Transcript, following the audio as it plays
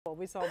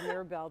We saw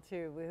Mirabelle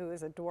too, who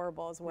is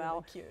adorable as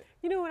well. Really cute.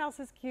 You know what else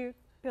is cute?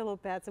 Pillow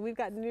pets, and we've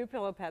got new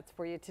pillow pets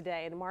for you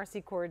today. And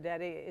Marcy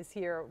Cordetti is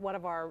here, one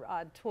of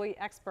our toy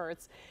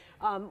experts,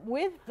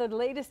 with the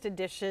latest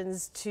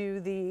additions to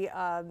the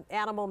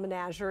animal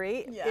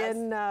menagerie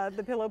in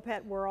the pillow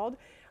pet world.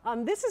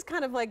 This is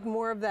kind of like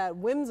more of that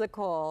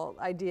whimsical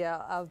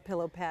idea of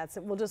pillow pets.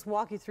 We'll just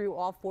walk you through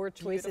all 4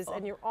 choices. Beautiful.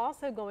 And you're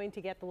also going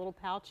to get the little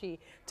Pouchee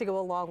to go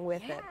along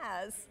with it.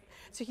 Yes.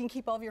 So you can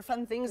keep all of your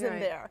fun things in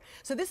there.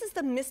 So this is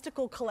the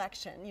mystical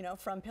collection, you know,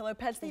 from Pillow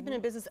Pets. They've been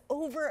in business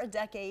over a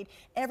decade.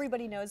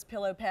 Everybody knows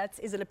Pillow Pets.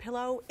 Is it a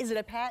pillow? Is it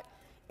a pet?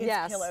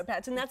 It's Pillow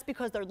Pets, and that's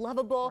because they're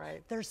lovable,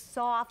 they're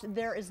soft,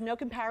 there is no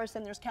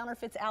comparison, there's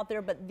counterfeits out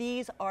there, but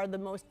these are the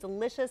most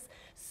delicious,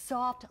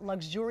 soft,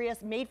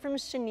 luxurious, made from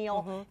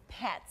chenille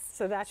pets.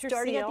 So that's your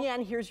Starting seal. at the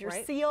end, here's your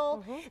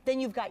seal, then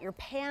you've got your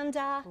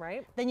panda,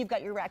 then you've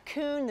got your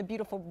raccoon, the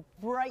beautiful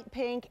bright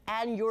pink,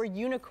 and your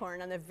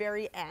unicorn on the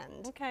very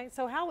end. Okay,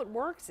 so how it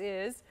works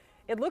is,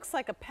 it looks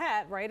like a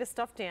pet, right, a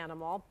stuffed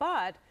animal,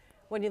 but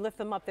when you lift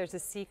them up, there's a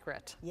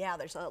secret. Yeah,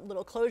 there's a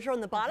little closure on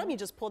the bottom. You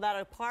just pull that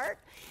apart,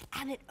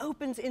 and it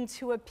opens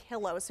into a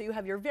pillow. So you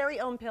have your very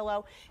own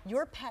pillow.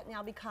 Your pet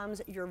now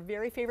becomes your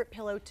very favorite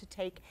pillow to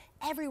take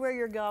everywhere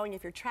you're going.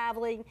 If you're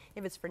traveling,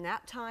 if it's for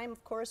nap time,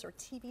 of course, or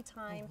TV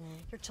time,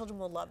 your children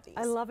will love these.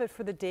 I love it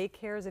for the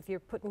daycares. If you're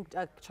putting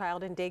a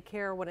child in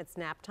daycare when it's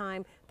nap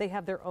time, they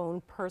have their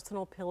own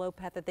personal pillow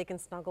pet that they can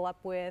snuggle up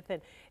with,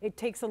 and it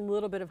takes a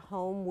little bit of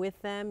home with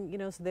them, you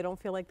know, so they don't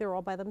feel like they're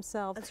all by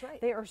themselves. That's right.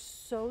 They are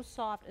so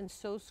soft and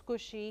so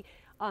squishy.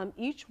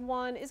 Each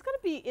one is going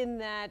to be in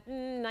that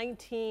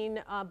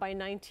 19 by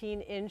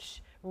 19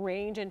 inch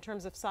range in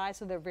terms of size,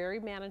 so they're very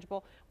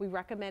manageable. We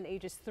recommend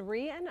ages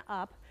 3 and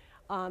up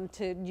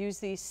to use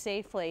these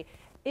safely.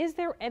 Is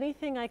there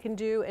anything I can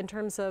do in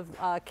terms of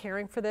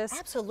caring for this?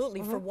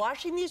 Absolutely. For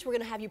washing these, we're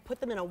going to have you put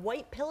them in a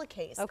white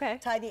pillowcase. Okay.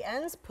 Tie the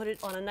ends, put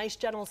it on a nice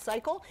gentle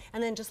cycle,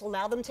 and then just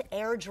allow them to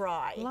air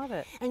dry. Love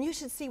it. And you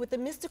should see with the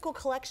mystical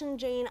collection,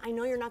 Jane, I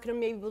know you're not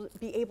going to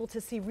be able to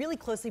see really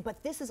closely,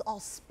 but this is all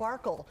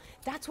sparkle.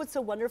 That's what's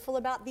so wonderful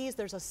about these.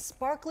 There's a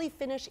sparkly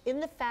finish in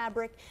the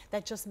fabric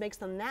that just makes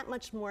them that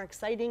much more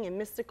exciting and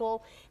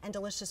mystical and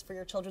delicious for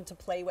your children to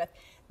play with.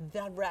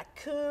 The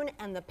raccoon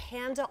and the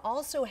panda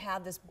also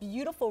have this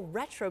beautiful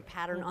retro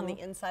pattern on the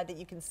inside that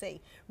you can see.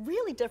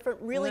 Really different,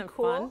 really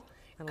cool. Fun?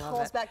 I love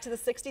Calls it. back to the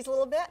 60s a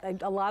little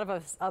bit. A lot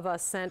of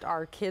us sent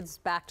our kids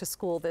back to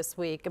school this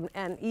week,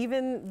 and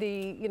even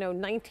the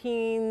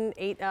 19,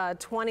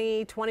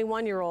 20,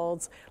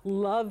 21-year-olds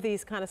love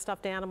these kind of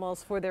stuffed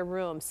animals for their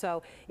room.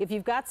 So if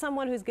you've got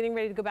someone who's getting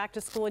ready to go back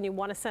to school and you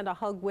want to send a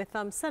hug with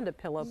them, send a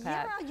pillow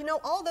pet. Yeah, you know,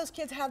 all those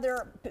kids have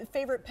their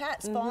favorite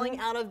pets falling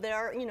out of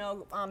their,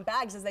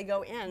 bags as they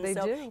go in. They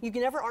so do. you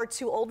never are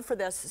too old for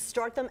this.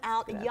 Start them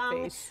out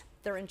young. Face.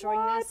 They're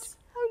enjoying this.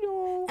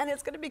 Hello. And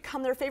it's going to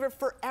become their favorite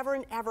forever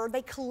and ever.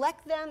 They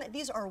collect them.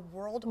 These are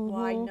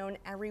worldwide, known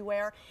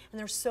everywhere. And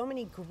there's so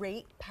many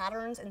great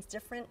patterns and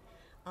different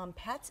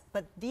pets.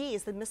 But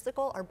these, the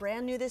mystical, are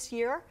brand new this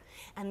year.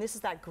 And this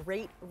is that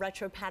great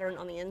retro pattern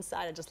on the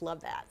inside. I just love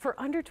that. For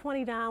under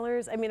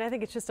 $20, I mean, I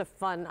think it's just a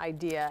fun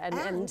idea.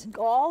 And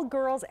all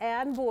girls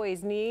and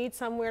boys need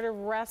somewhere to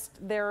rest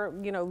their,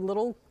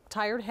 little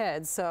tired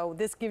heads. So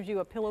this gives you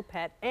a pillow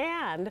pet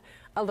and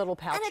a little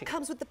Pouchee. And it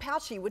comes with the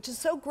Pouchee, which is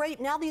so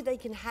great. Now that they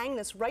can hang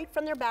this right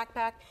from their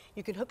backpack,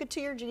 you can hook it to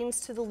your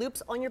jeans, to the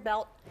loops on your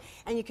belt,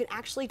 and you can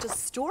actually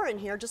just store in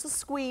here, just a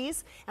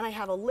squeeze. And I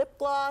have a lip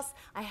gloss,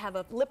 I have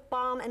a lip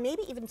balm, and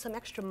maybe even some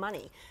extra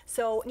money.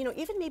 So,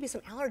 even maybe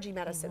some allergy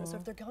medicine. So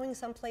if they're going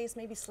someplace,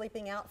 maybe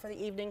sleeping out for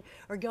the evening,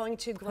 or going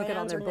to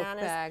Grand's or book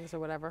Nana's, bags or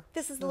whatever.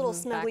 this is the little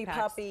snuggly Backpacks.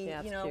 puppy.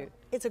 Yeah, it's cute.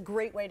 It's a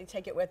great way to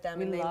take it with them,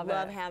 and they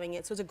love having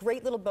it. So it's a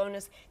great little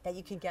bonus that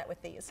you can get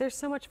with these. They're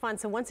so much fun.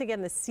 So once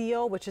again, the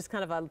seal, which is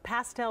kind of a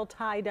pastel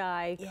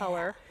tie-dye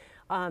color.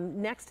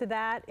 Next to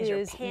that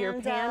is your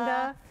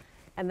panda,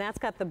 and that's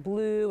got the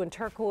blue and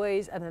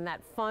turquoise, and then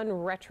that fun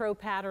retro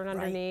pattern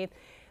underneath.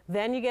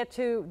 Then you get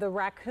to the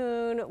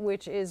raccoon,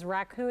 which is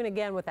raccoon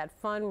again with that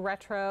fun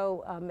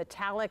retro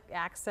metallic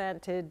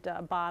accented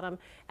bottom,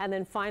 and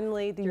then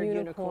finally the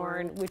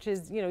unicorn, which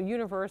is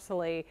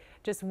universally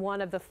just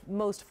one of the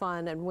most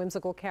fun and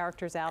whimsical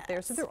characters out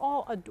there. So they're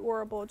all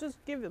adorable. Just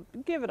give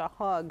it a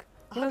hug.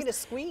 Hug it a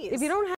squeeze. If you don't have